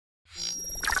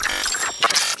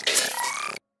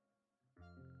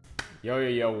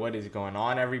Yo, what is going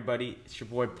on, everybody? It's your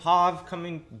boy Pav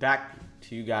coming back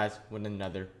to you guys with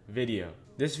another video.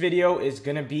 This video is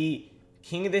gonna be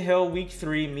King of the Hill week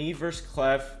 3, me versus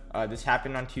CLEFF. This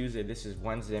happened on Tuesday. This is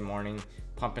Wednesday morning,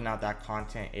 pumping out that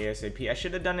content ASAP. I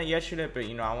should have done it yesterday, but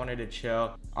I wanted to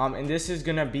chill. And this is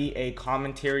gonna be a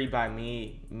commentary by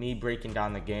me breaking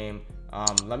down the game.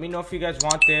 Let me know if you guys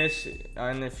want this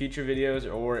in the future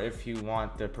videos, or if you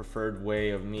want the preferred way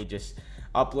of me just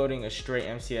uploading a straight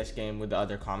MCS game with the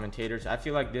other commentators. I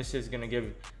feel like this is gonna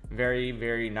give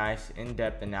very nice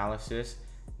in-depth analysis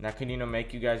that could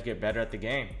make you guys get better at the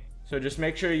game. So just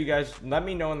make sure you guys let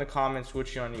me know in the comments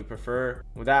which one you prefer.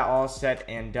 With that all said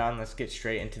and done, let's get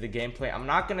straight into the gameplay. I'm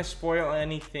not gonna spoil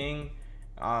anything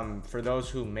for those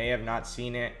who may have not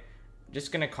seen it.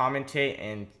 Just gonna commentate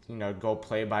and go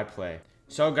play by play.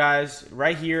 So guys,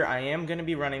 right here I am gonna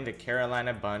be running the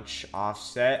Carolina bunch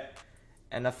offset.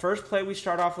 And the first play we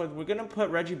start off with, we're going to put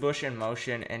Reggie Bush in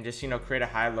motion and just, create a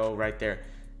high-low right there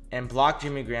and block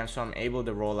Jimmy Graham so I'm able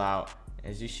to roll out.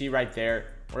 As you see right there,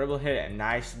 we're able to hit a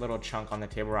nice little chunk on the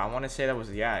table. I want to say that was,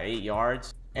 8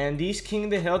 yards. And these King of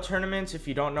the Hill tournaments, if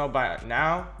you don't know by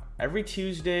now, every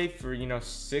Tuesday for,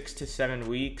 6 to 7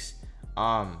 weeks.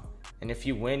 And if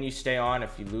you win, you stay on.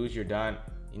 If you lose, you're done.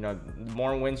 The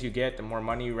more wins you get, the more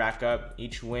money you rack up.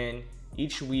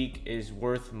 Each week is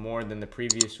worth more than the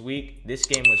previous week. This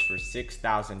game was for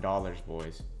 $6,000,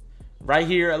 boys. Right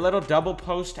here, a little double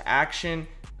post action.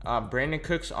 Brandon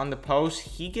Cooks on the post.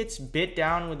 He gets bit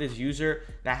down with his user.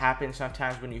 That happens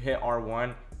sometimes when you hit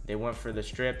R1. They went for the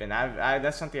strip, and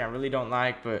that's something I really don't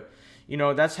like. But,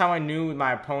 that's how I knew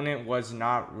my opponent was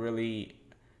not really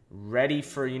ready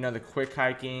for, the quick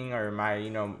hiking or my,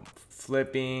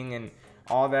 flipping and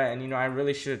all that. And, I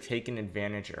really should have taken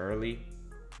advantage early.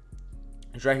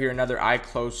 There's right here another eye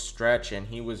close stretch, and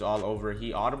he was all over.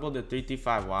 He audibled the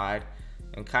 3-5 wide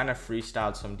and kind of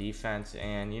freestyled some defense.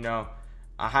 And,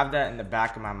 I have that in the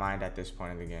back of my mind at this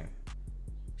point in the game.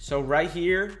 So right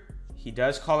here, he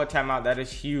does call a timeout. That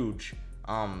is huge.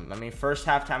 First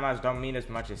half timeouts don't mean as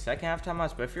much as second half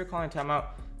timeouts, but if you're calling timeout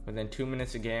within 2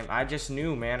 minutes a game, I just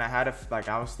knew, man,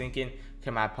 I was thinking,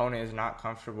 okay, my opponent is not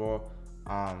comfortable.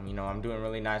 I'm doing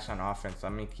really nice on offense.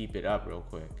 Let me keep it up real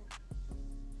quick.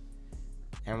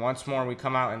 And once more, we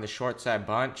come out in the short side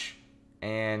bunch.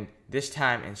 And this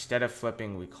time, instead of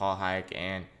flipping, we call hike.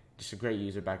 And just a great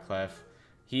user by CLEFF.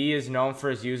 He is known for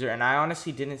his user. And I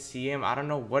honestly didn't see him. I don't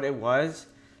know what it was.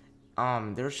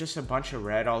 There was just a bunch of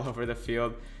red all over the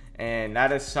field. And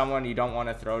that is someone you don't want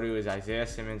to throw to, is Isaiah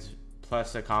Simmons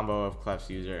plus a combo of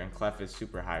CLEFF's user. And CLEFF is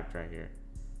super hyped right here.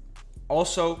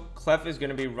 Also, CLEFF is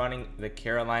going to be running the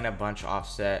Carolina bunch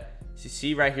offset. So you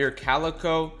see right here,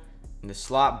 Calico in the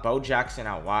slot, Bo Jackson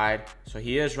out wide. So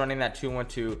he is running that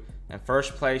 2-1-2. And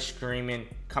first play, screaming,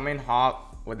 coming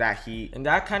hot with that heat. And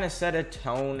that kind of set a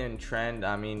tone and trend.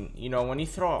 When you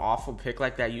throw an awful pick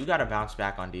like that, you got to bounce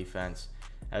back on defense.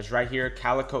 As right here,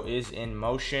 Calico is in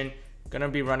motion. Going to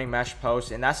be running mesh post.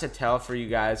 And that's a tell for you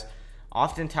guys.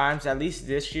 Oftentimes, at least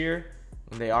this year,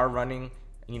 when they are running,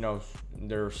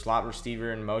 their slot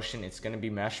receiver in motion, it's going to be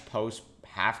mesh post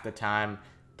half the time.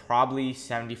 Probably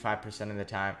 75% of the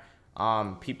time.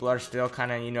 People are still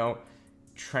kind of,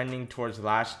 trending towards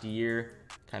last year,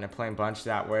 kind of playing bunch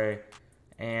that way.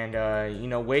 And,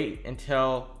 wait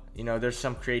until, there's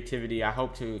some creativity. I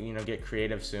hope to, get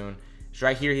creative soon. So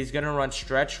right here, he's going to run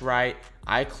stretch right,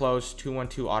 eye close,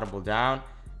 2-1-2 audible down.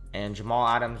 And Jamal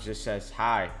Adams just says,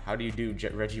 hi, how do you do,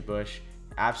 Reggie Bush?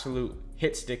 Absolute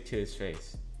hit stick to his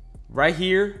face. Right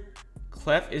here,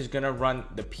 CLEFF is going to run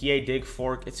the PA dig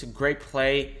fork. It's a great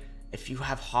play if you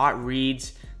have hot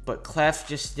reads. But CLEFF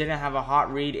just didn't have a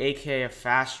hot read, aka a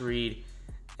fast read,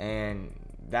 and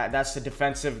that's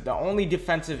the only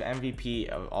defensive MVP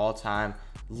of all time.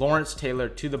 Lawrence Taylor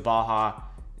to the Baja.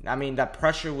 That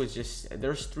pressure was just,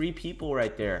 there's 3 people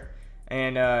right there.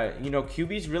 And,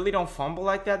 QBs really don't fumble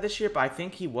like that this year, but I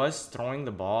think he was throwing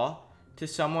the ball to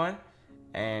someone.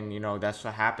 And, that's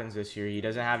what happens this year. He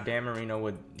doesn't have Dan Marino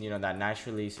with, that nice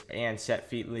release and set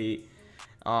feet lead.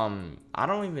 I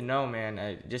don't even know,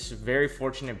 man. Just a very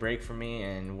fortunate break for me,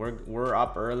 and we're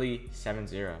up early,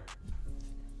 7-0.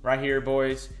 Right here,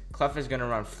 boys, CLEFF is gonna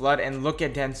run flood, and look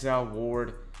at Denzel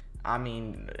Ward.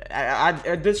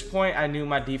 At this point, I knew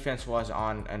my defense was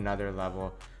on another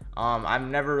level. I've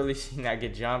never really seen that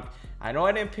get jumped. I know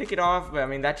I didn't pick it off, but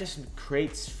that just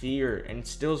creates fear and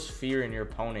instills fear in your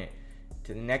opponent.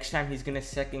 The next time he's gonna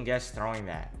second guess throwing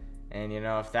that, and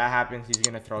if that happens, he's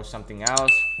gonna throw something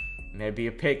else. Maybe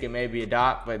a pick, it may be a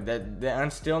dot, but the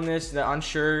unstillness, the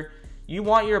unsure, you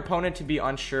want your opponent to be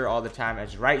unsure all the time.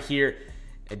 As right here,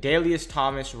 Adalius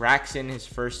Thomas racks in his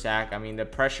first sack. I mean, the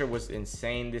pressure was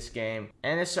insane this game.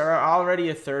 And it's already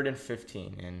a 3rd and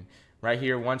 15. And right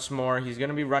here, once more, he's going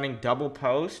to be running double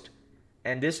post.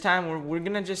 And this time, we're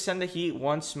going to just send the heat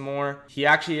once more. He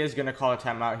actually is going to call a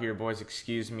timeout here, boys.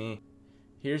 Excuse me.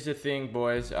 Here's the thing,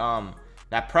 boys.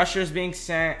 That pressure is being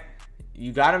sent.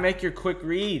 You got to make your quick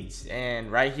reads.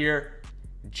 And right here,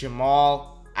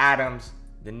 Jamal Adams,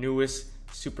 the newest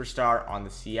superstar on the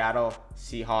Seattle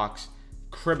Seahawks,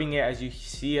 cribbing it as you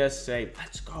see us say,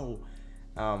 let's go.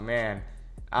 Oh, man.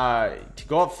 To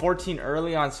go up 14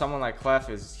 early on someone like CLEFF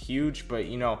is huge, but,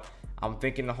 you know, I'm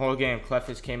thinking the whole game, CLEFF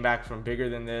has came back from bigger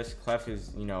than this. CLEFF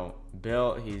is, you know,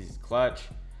 built. He's clutch.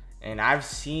 And I've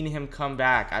seen him come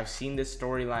back. I've seen this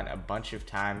storyline a bunch of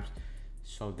times.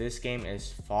 So this game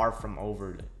is far from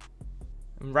over.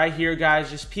 Right here, guys,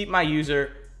 just peep my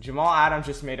user. Jamal Adams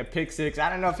just made a pick 6. I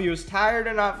don't know if he was tired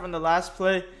or not from the last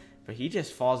play, but he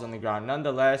just falls on the ground.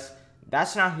 Nonetheless,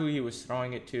 that's not who he was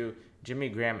throwing it to. Jimmy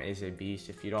Graham is a beast.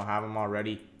 If you don't have him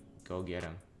already, go get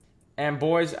him. And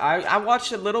boys, I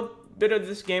watched a little bit of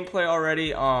this gameplay already.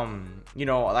 You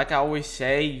know, like I always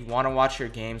say, you want to watch your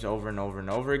games over and over and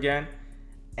over again.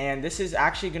 And this is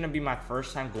actually going to be my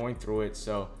first time going through it.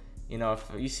 So, you know, if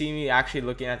you see me actually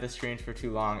looking at the screens for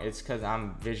too long, it's because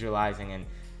I'm visualizing and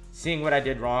seeing what I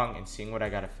did wrong and seeing what I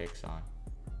got to fix on.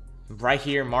 Right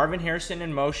here, Marvin Harrison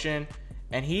in motion,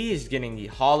 and he is getting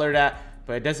hollered at,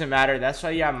 but it doesn't matter. That's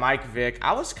why you have Mike Vick.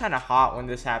 I was kind of hot when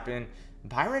this happened.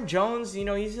 Byron Jones, you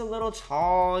know, he's a little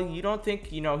tall. You don't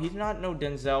think, you know, he's not no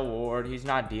Denzel Ward. He's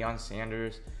not Deion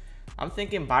Sanders. I'm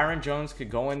thinking Byron Jones could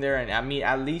go in there and, I mean,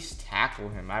 at least tackle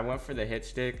him. I went for the hit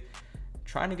stick,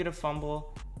 trying to get a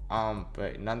fumble.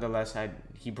 But nonetheless,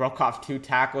 he broke off 2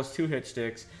 tackles, 2 hit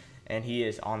sticks, and he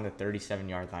is on the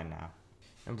 37-yard line now.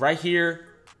 And right here,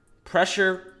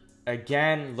 pressure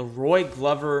again. Leroy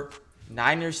Glover,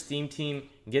 Niners theme team,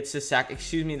 gets the sack.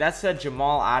 Excuse me, that said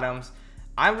Jamal Adams.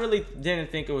 I really didn't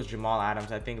think it was Jamal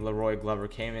Adams. I think Leroy Glover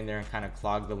came in there and kind of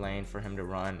clogged the lane for him to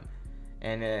run.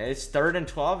 And it's 3rd and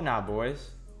 12 now,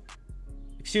 boys.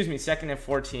 Excuse me, 2nd and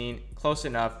 14. Close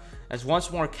enough. As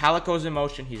once more, Calico's in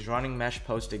motion. He's running mesh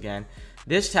post again.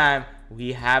 This time,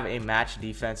 we have a match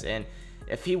defense. And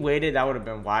if he waited, that would have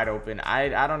been wide open. I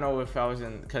don't know if I was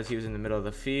in because he was in the middle of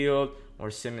the field or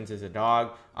Simmons is a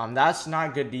dog. That's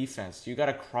not good defense. You got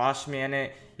to cross man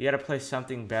it. You got to play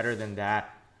something better than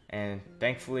that. And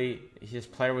thankfully, his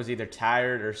player was either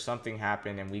tired or something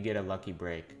happened, and we get a lucky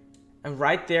break. And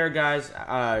right there, guys,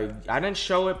 I didn't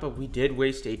show it, but we did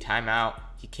waste a timeout.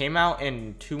 He came out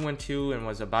in 2-1-2 and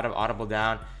was about to audible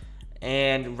down.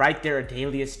 And right there,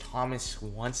 Adalius Thomas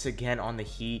once again on the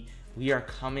heat. We are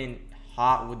coming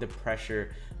hot with the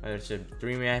pressure, whether it's a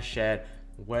 3-man shed,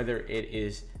 whether it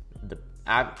is the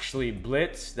actual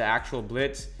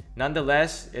blitz.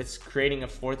 Nonetheless, it's creating a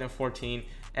 4th and 14.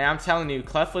 And I'm telling you,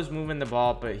 CLEFF was moving the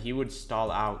ball, but he would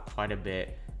stall out quite a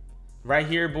bit. Right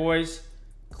here, boys,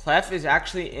 CLEFF is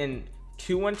actually in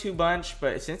 2-1-2 bunch,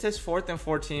 but since it's 4th and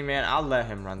 14, man, I'll let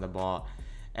him run the ball.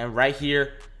 And right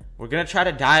here, we're going to try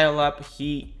to dial up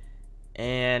heat.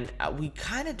 And we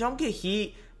kind of don't get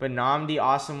heat, but Nnamdi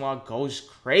Asomugha goes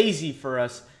crazy for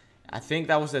us. I think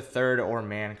that was the 3rd or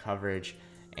man coverage.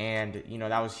 And, you know,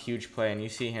 that was a huge play. And you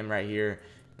see him right here.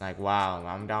 Like, wow,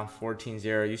 I'm down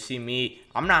 14-0. You see me,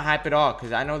 I'm not hype at all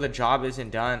because I know the job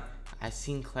isn't done. I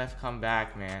seen CLEFF come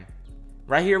back, man.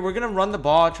 Right here, we're going to run the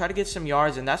ball, try to get some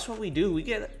yards, and that's what we do. We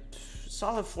get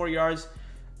solid 4 yards.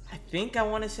 I think I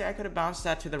want to say I could have bounced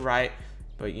that to the right,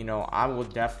 but, you know, I will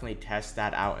definitely test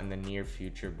that out in the near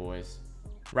future, boys.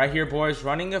 Right here, boys,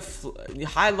 running a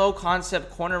high-low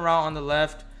concept corner route on the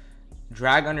left,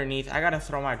 drag underneath. I got to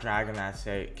throw my drag in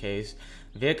that case.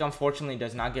 Vic, unfortunately,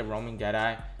 does not get roaming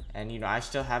deadeye. And, you know, I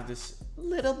still have this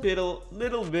little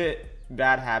bit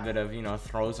bad habit of, you know,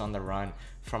 throws on the run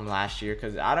from last year.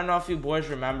 Because I don't know if you boys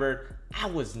remember, I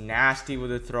was nasty with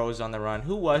the throws on the run.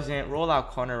 Who wasn't? Roll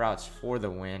out corner routes for the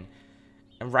win.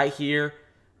 And right here,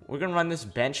 we're going to run this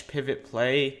bench pivot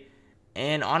play.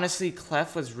 And honestly,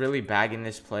 CLEFF was really bagging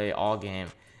this play all game.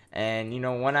 And, you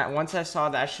know, once I saw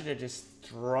that, I should have just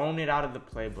thrown it out of the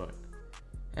playbook.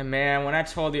 And, man, when I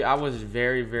told you, I was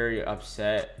very, very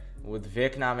upset with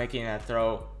Vic not making that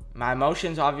throw. My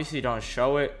emotions obviously don't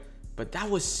show it, but that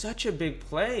was such a big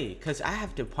play because I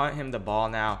have to punt him the ball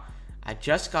now. I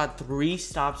just got 3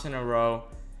 stops in a row,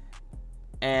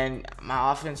 and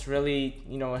my offense really,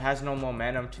 you know, it has no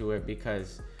momentum to it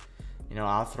because, you know,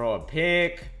 I'll throw a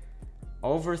pick,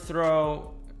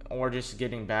 overthrow, or just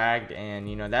getting bagged, and,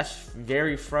 you know, that's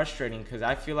very frustrating because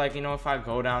I feel like, you know, if I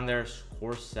go down there,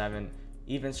 score 7,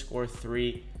 even score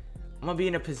 3, I'm going to be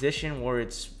in a position where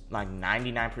it's like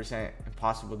 99%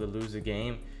 impossible to lose a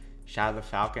game. Shout out the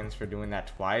Falcons for doing that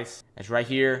twice. As right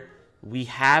here, we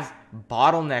have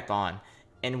bottleneck on.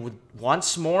 And with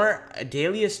once more,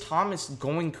 Adalius Thomas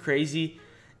going crazy.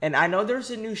 And I know there's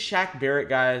a new Shaq Barrett,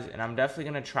 guys, and I'm definitely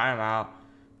going to try him out.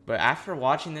 But after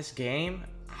watching this game,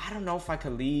 I don't know if I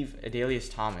could leave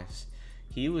Adalius Thomas.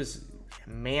 He was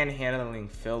manhandling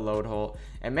Phil Loadholt.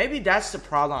 And maybe that's the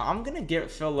problem. I'm going to get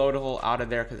Phil Loadholt out of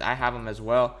there because I have him as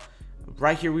well.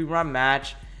 Right here, we run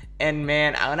match. And,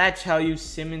 man, when I tell you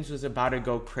Simmons was about to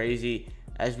go crazy,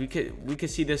 as we could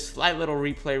see this slight little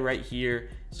replay right here.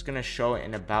 It's going to show it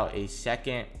in about a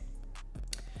second.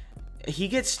 He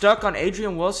gets stuck on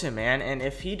Adrian Wilson, man. And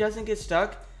if he doesn't get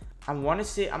stuck, I want to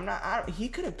say he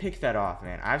could have picked that off,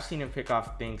 man. I've seen him pick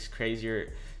off things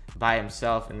crazier by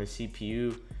himself in the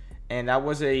CPU. And that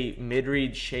was a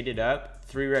mid-read shaded up,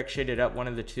 3-rec shaded up, one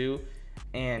of the two.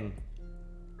 And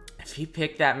if he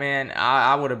picked that, man,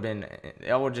 I would have been,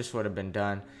 it just would have been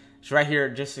done. So right here,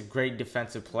 just a great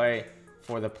defensive play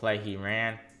for the play he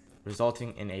ran,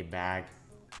 resulting in a bag.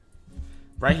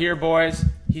 Right here, boys,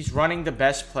 he's running the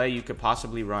best play you could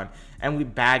possibly run, and we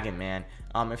bag him, man.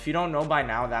 If you don't know by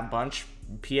now, that bunch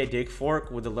PA dig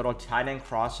fork with a little tight end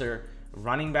crosser,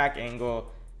 running back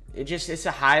angle, it's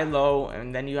a high-low,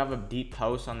 and then you have a deep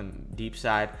post on the deep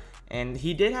side. And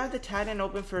he did have the tight end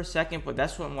open for a second, but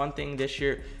that's one thing this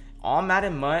year. All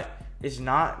Madden Mutt is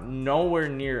nowhere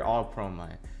near All Pro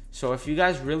Mutt. So if you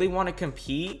guys really want to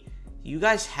compete, you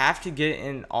guys have to get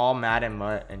in All Madden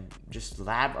Mutt and just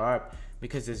lab up,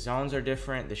 because the zones are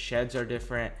different, the sheds are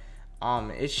different.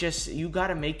 It's just, you got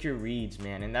to make your reads,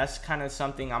 man. And that's kind of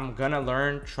something I'm going to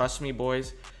learn. Trust me,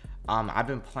 boys. I've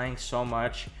been playing so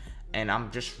much, and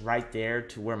I'm just right there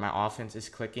to where my offense is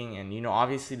clicking. And, you know,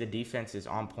 obviously the defense is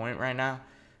on point right now,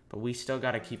 but we still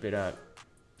got to keep it up.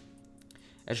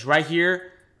 As right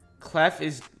here, CLEFF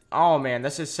is, oh, man,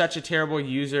 this is such a terrible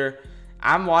user.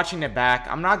 I'm watching it back.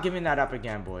 I'm not giving that up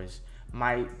again, boys.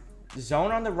 My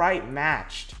zone on the right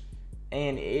matched,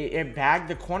 and it bagged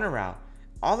the corner route.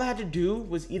 All I had to do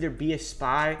was either be a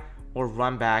spy or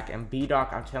run back. And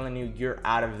B-Doc, I'm telling you, you're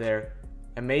out of there.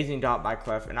 Amazing dot by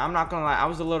CLEFF. And I'm not going to lie, I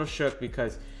was a little shook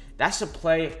because that's a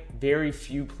play very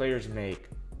few players make.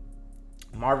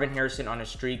 Marvin Harrison on a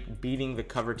streak, beating the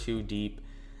cover 2 deep.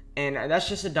 And that's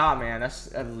just a dot, man.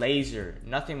 That's a laser.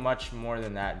 Nothing much more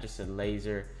than that. Just a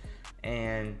laser.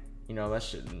 And, you know,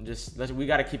 we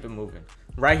got to keep it moving.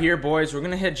 Right here, boys, we're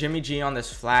going to hit Jimmy G on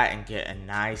this flat and get a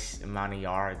nice amount of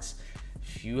yards.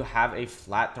 If you have a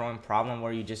flat throwing problem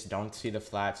where you just don't see the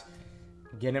flats,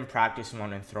 get in practice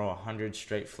mode and throw 100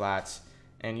 straight flats,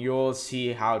 and you'll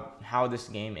see how this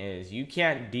game is. You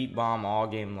can't deep bomb all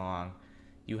game long.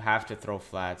 You have to throw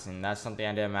flats, and that's something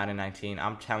I did in Madden 19.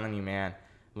 I'm telling you, man,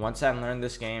 once I learn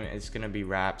this game, it's going to be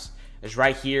wraps. It's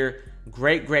right here.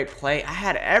 Great play. I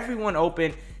had everyone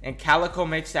open, and Calico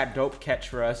makes that dope catch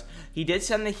for us. He did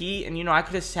send the heat, and, you know, I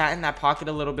could have sat in that pocket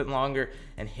a little bit longer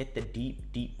and hit the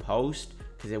deep post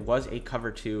because it was a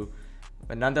cover 2.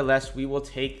 But nonetheless, we will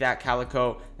take that,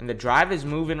 Calico. And the drive is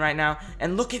moving right now.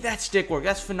 And look at that stick work.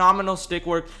 That's phenomenal stick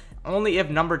work. Only if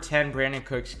number 10, Brandon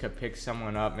Cooks, could pick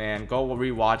someone up, man. Go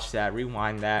rewatch that.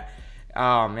 Rewind that.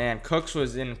 Oh, man. Cooks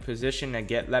was in position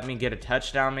to let me get a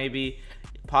touchdown, maybe.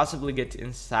 Possibly get to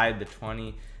inside the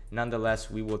 20. Nonetheless,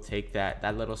 we will take that.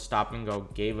 That little stop and go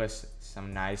gave us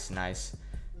some nice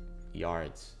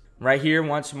yards. Right here,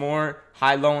 once more,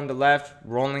 high-low on the left,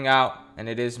 rolling out, and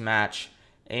it is match.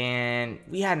 And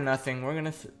we had nothing. We're going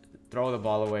to throw the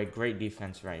ball away. Great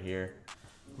defense right here.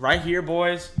 Right here,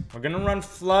 boys, we're going to run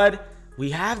flood. We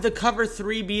have the cover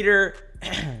 3 beater.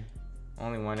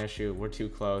 Only one issue. We're too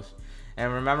close.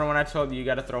 And remember when I told you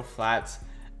got to throw flats?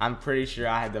 I'm pretty sure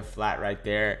I had the flat right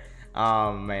there.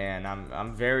 Oh, man,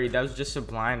 that was just a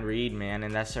blind read, man.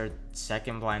 And that's our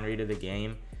second blind read of the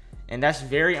game. And that's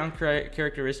very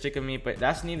uncharacteristic of me, but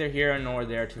that's neither here nor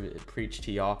there to preach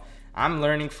to y'all. I'm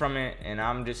learning from it, and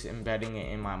I'm just embedding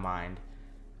it in my mind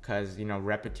because, you know,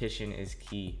 repetition is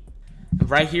key.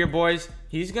 Right here, boys,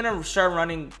 he's going to start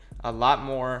running a lot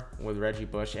more with Reggie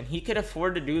Bush, and he could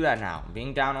afford to do that now.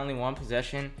 Being down only 1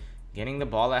 possession, getting the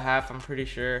ball at half, I'm pretty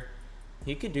sure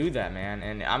he could do that, man.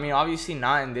 And, I mean, obviously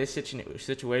not in this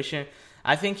situation.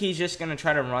 I think he's just going to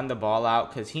try to run the ball out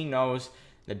because he knows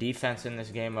the defense in this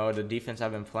game mode, the defense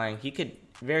I've been playing. He could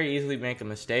very easily make a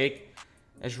mistake.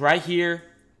 It's right here.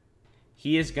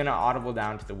 He is going to audible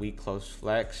down to the weak close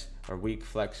flex or weak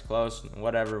flex close,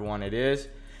 whatever one it is.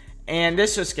 And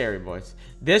this was scary, boys.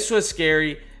 This was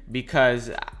scary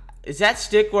because is that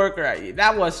stick work? Or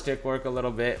that was stick work a little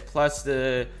bit, plus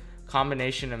the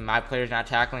combination of my players not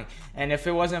tackling. And if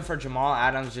it wasn't for Jamal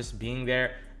Adams just being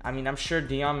there, I mean, I'm sure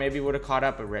Dion maybe would have caught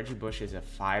up, but Reggie Bush is a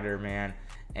fighter, man.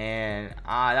 And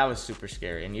that was super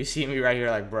scary. And you see me right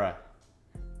here like, bruh.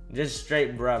 Just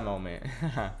straight bruh moment.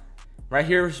 Right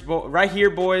here,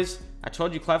 boys. I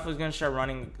told you CLEFF was going to start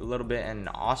running a little bit. And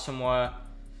Asamoah,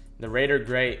 the Raider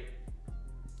great,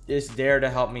 is there to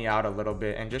help me out a little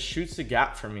bit. And just shoots the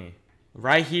gap for me.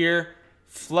 Right here,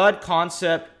 flood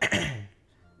concept.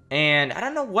 And I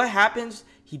don't know what happens.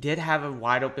 He did have a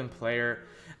wide open player.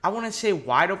 I want to say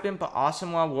wide open, but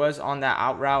Asamoah was on that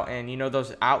out route. And, you know,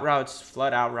 those out routes,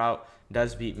 flood out route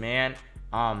does beat man.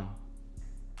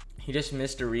 He just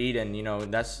missed a read, and, you know,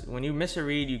 that's when you miss a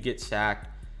read, you get sacked.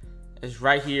 It's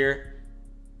right here.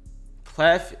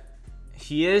 CLEFF,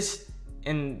 he is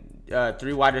in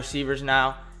 3 wide receivers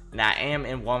now, and I am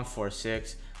in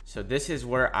 1-4-6. So this is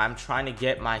where I'm trying to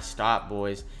get my stop,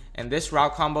 boys. And this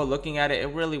route combo, looking at it, it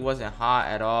really wasn't hot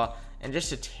at all. And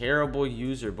just a terrible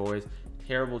user, boys.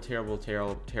 Terrible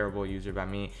user by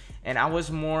me. And I was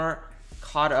more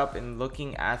caught up in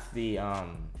looking at the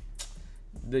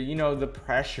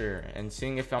pressure and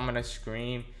seeing if I'm gonna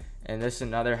scream. And this is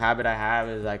another habit I have,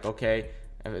 is like, okay,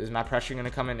 is my pressure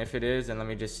gonna come in? If it is, then let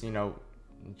me just, you know,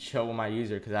 chill with my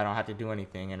user, because I don't have to do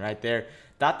anything. And right there,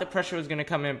 thought the pressure was gonna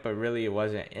come in, but really it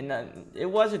wasn't. And it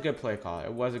was a good play call.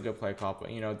 It was a good play call.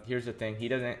 But, you know, here's the thing, he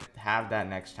doesn't have that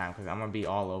next time, because I'm gonna be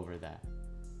all over that.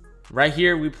 Right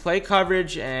here, we play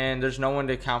coverage, and there's no one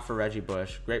to account for Reggie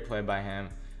Bush. Great play by him.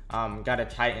 Got to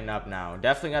tighten up now.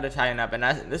 Definitely got to tighten up.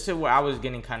 And this is where I was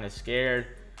getting kind of scared.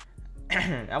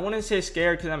 I wouldn't say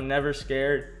scared, because I'm never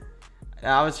scared.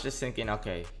 I was just thinking,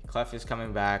 okay, CLEFF is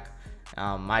coming back.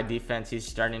 My defense, he's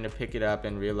starting to pick it up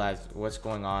and realize what's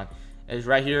going on. Is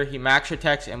right here, he max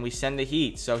protects, and we send the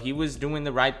heat. So he was doing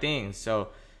the right thing. So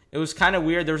it was kind of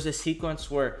weird. There was a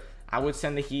sequence where I would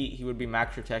send the heat, he would be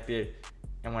max protected.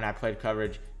 And when I played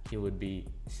coverage, he would be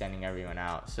sending everyone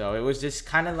out. So it was just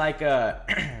kind of like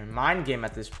a mind game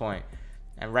at this point.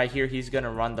 And right here, he's going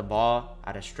to run the ball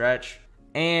at a stretch.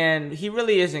 And he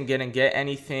really isn't going to get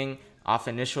anything off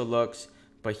initial looks,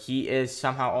 but he is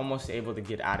somehow almost able to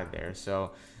get out of there.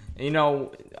 So, you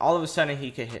know, all of a sudden he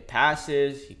could hit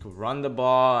passes, he could run the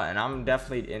ball, and I'm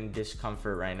definitely in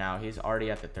discomfort right now. He's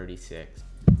already at the 36.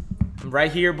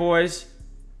 Right here, boys.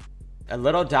 A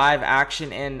little dive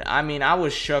action, and I mean, I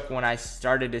was shook when I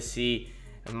started to see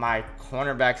my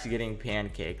cornerbacks getting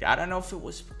pancaked. I don't know if it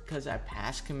was because I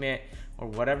pass commit or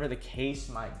whatever the case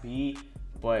might be,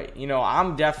 but, you know,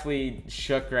 I'm definitely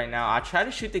shook right now. I tried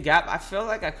to shoot the gap. I feel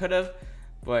like I could have,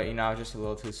 but, you know, I was just a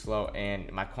little too slow, and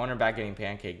my cornerback getting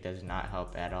pancaked does not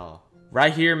help at all.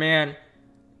 Right here, man,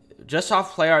 just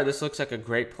off play art, this looks like a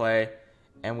great play,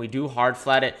 and we do hard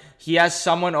flat it. He has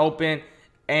someone open,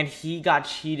 and he got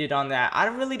cheated on that. I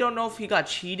really don't know if he got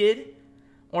cheated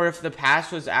or if the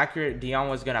pass was accurate. Dion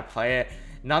was going to play it.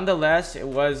 Nonetheless, it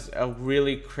was a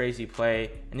really crazy play.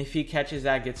 And if he catches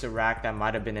that, gets a rack, that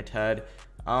might have been a tud.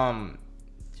 I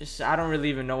don't really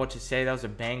even know what to say. That was a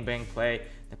bang play.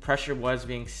 The pressure was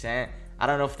being sent. I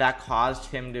don't know if that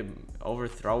caused him to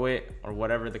overthrow it or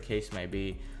whatever the case may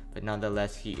be. But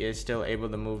nonetheless, he is still able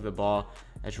to move the ball.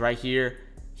 It's right here.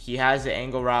 He has the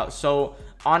angle route. So,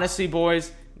 honestly,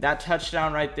 boys, that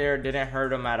touchdown right there didn't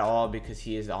hurt him at all, because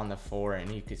he is on the 4 and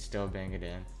he could still bang it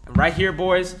in. And right here,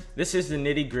 boys, this is the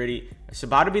nitty gritty. It's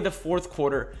about to be the 4th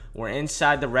quarter. We're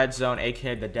inside the red zone,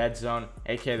 aka the dead zone,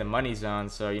 aka the money zone.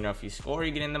 So, you know, if you score,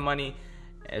 you get in the money.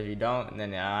 If you don't,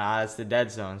 then it's the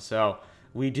dead zone. So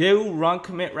we do run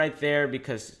commit right there,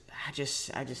 because I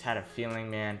just had a feeling,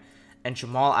 man. And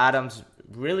Jamal Adams,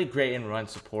 really great in run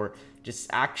support, just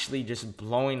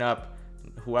blowing up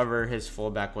whoever his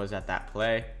fullback was at that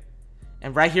play.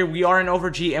 And right here, we are in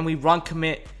over G, and we run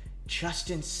commit.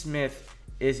 Justin Smith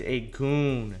is a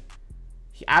goon.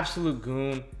 Absolute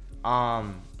goon.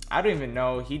 I don't even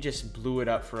know. He just blew it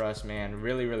up for us, man.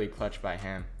 Really clutch by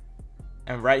him.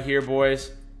 And right here,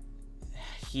 boys,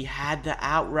 he had the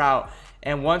out route.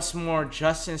 And once more,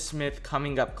 Justin Smith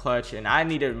coming up clutch. And I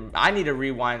need to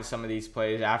rewind some of these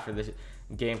plays after the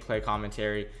gameplay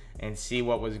commentary and see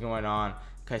what was going on.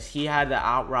 Because he had the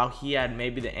out route, he had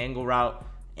maybe the angle route,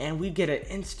 and we get an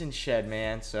instant shed,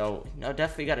 man. So, you know,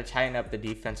 definitely got to tighten up the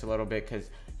defense a little bit, because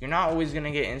you're not always going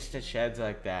to get instant sheds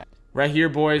like that. Right here,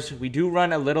 boys, we do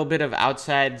run a little bit of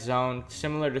outside zone,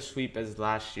 similar to sweep as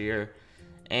last year.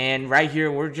 And right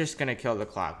here, we're just going to kill the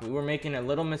clock. We were making a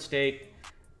little mistake,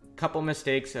 couple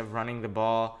mistakes of running the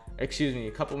ball. Excuse me,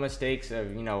 a couple mistakes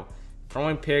of, you know,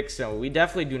 throwing picks. So we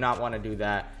definitely do not want to do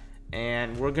that.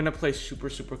 And we're going to play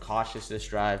super cautious this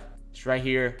drive. It's right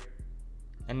here.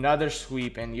 Another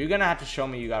sweep. And you're going to have to show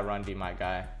me you got run D, my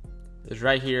guy. It's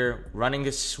right here. Running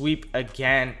a sweep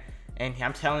again. And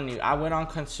I'm telling you, I went on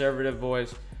conservative,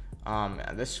 boys.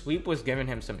 The sweep was giving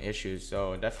him some issues,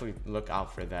 so definitely look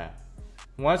out for that.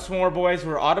 Once more, boys,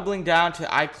 we're audibling down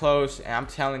to I close, and I'm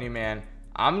telling you, man,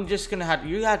 I'm just gonna have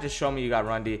you have to show me you got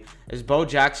run D. There's Bo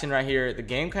Jackson right here. The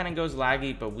game kind of goes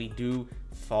laggy, but we do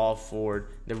fall forward.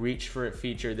 The reach for it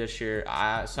feature this year,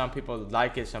 some people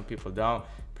like it, some people don't.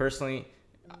 Personally,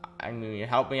 I mean, you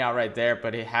helped me out right there,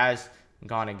 but it has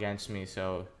gone against me,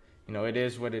 so you know it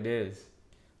is what it is.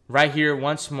 Right here,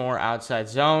 once more outside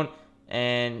zone,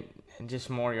 and just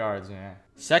more yards, man.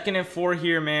 2nd and 4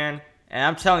 here, man. And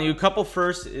I'm telling you, a couple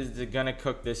firsts is gonna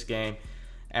cook this game.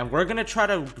 And we're going to try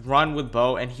to run with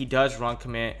Bo, and he does run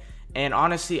commit. And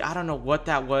honestly, I don't know what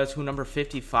that was, who number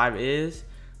 55 is,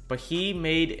 but he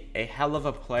made a hell of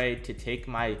a play to take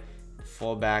my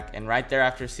fullback. And right there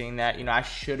after seeing that, you know, I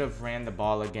should have ran the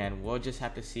ball again. We'll just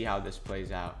have to see how this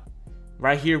plays out.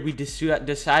 Right here, we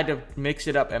decide to mix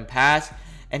it up and pass,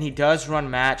 and he does run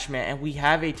match, man. And we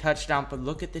have a touchdown, but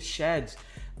look at the sheds.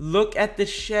 Look at the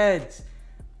sheds.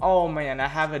 Oh, man, I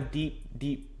have a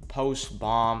deep post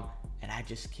bomb. And I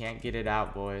just can't get it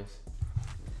out, boys.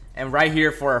 And right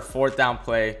here for our 4th down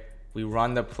play, we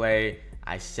run the play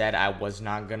I said I was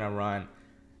not going to run.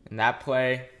 And that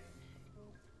play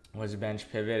was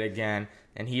bench pivot again.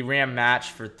 And he ran match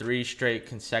for 3 straight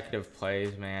consecutive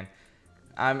plays, man.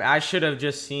 I should have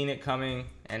just seen it coming.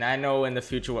 And I know in the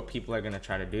future what people are going to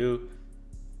try to do.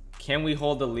 Can we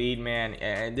hold the lead, man?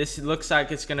 And this looks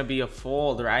like it's going to be a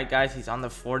fold, right, guys? He's on the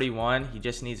 41. He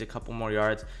just needs a couple more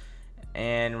yards.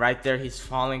 And right there, he's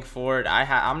falling forward.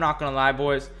 I'm not going to lie,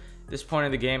 boys. At this point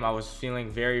in the game, I was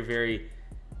feeling very, very,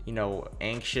 you know,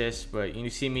 anxious. But you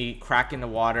see me cracking the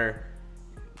water,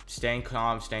 staying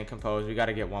calm, staying composed. We got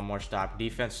to get one more stop.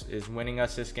 Defense is winning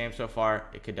us this game so far.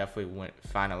 It could definitely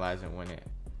finalize and win it.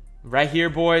 Right here,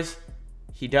 boys,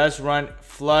 he does run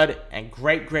flood and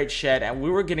great shed. And we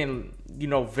were getting, you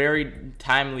know, very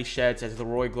timely sheds, as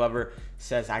Leroy Glover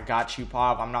says, I got you,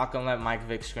 Pav. I'm not going to let Mike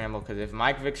Vick scramble, because if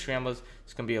Mike Vick scrambles,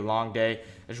 it's going to be a long day.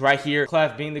 It's right here.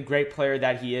 CLEFF, being the great player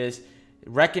that he is,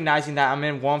 recognizing that I'm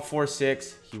in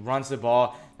 1-4-6. He runs the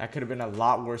ball. That could have been a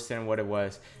lot worse than what it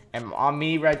was. And on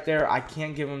me right there, I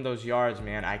can't give him those yards,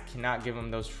 man. I cannot give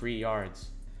him those free yards.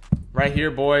 Right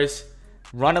here, boys.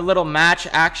 Run a little match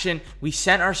action. We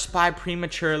sent our spy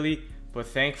prematurely, but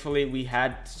thankfully we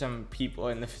had some people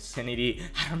in the vicinity.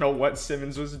 I don't know what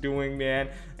Simmons was doing, man.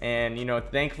 And, you know,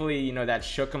 thankfully, you know, that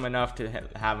shook him enough to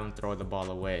have him throw the ball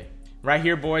away. Right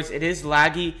here, boys, it is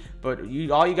laggy, but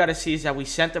all you got to see is that we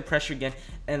sent the pressure again.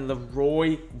 And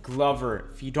Leroy Glover,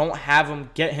 if you don't have him,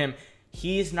 get him.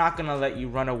 He's not going to let you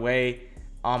run away.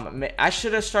 I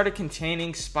should have started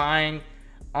containing, spying.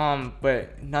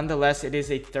 But nonetheless, it is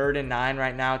a 3rd and 9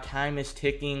 right now. Time is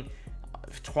ticking.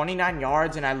 29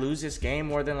 yards, and I lose this game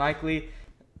more than likely.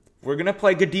 We're going to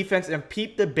play good defense and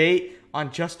peep the bait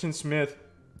on Justin Smith.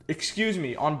 Excuse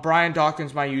me, on Brian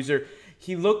Dawkins, my user.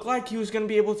 He looked like he was going to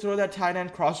be able to throw that tight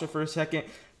end crosser for a second,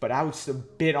 but I was a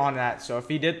bit on that. So if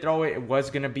he did throw it, it was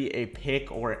going to be a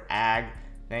pick or an ag.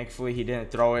 Thankfully, he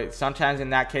didn't throw it. Sometimes in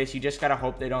that case, you just got to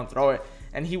hope they don't throw it.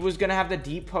 And he was going to have the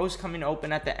deep post coming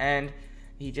open at the end.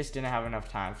 He just didn't have enough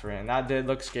time for it. And that did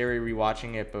look scary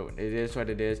rewatching it, but it is what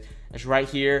it is. It's right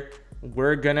here.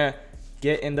 We're going to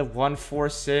get in the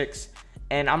 1-4-6.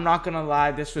 And I'm not going to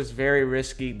lie, this was very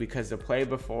risky because the play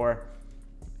before,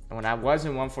 when I was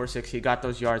in 1-4-6, he got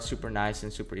those yards super nice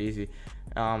and super easy.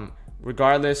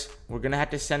 Regardless, we're going to have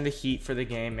to send the heat for the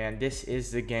game, man. This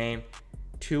is the game.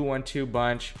 2-1-2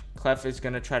 bunch. CLEFF is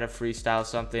going to try to freestyle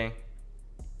something.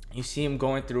 You see him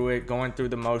going through it, going through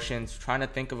the motions, trying to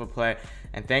think of a play.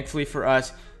 And thankfully for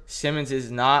us, Simmons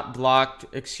is not blocked.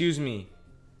 Excuse me.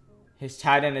 His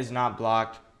tight end is not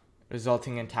blocked,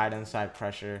 resulting in tight end side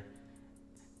pressure.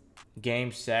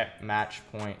 Game, set, match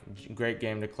point. Great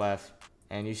game to CLEFF.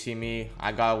 And you see me,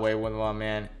 I got away with one,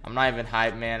 man. I'm not even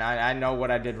hyped, man. I know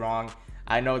what I did wrong.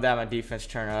 I know that my defense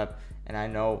turned up. And I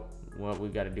know what we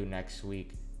got to do next week.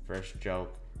 First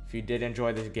joke. If you did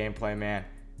enjoy this gameplay, man,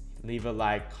 leave a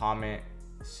like, comment,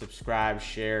 subscribe,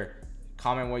 share.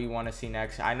 Comment what you want to see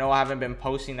next. I know I haven't been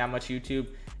posting that much YouTube.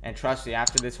 And trust me,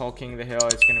 after this whole King of the Hill,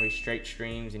 it's going to be straight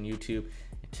streams and YouTube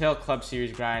until Club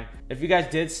Series Grind. If you guys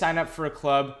did sign up for a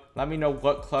club, let me know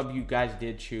what club you guys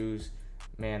did choose.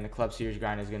 Man, the Club Series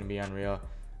Grind is going to be unreal.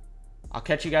 I'll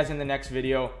catch you guys in the next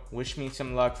video. Wish me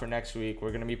some luck for next week.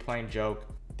 We're going to be playing Joke.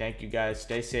 Thank you guys.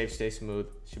 Stay safe, stay smooth.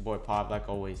 It's your boy Pav, like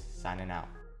always, signing out.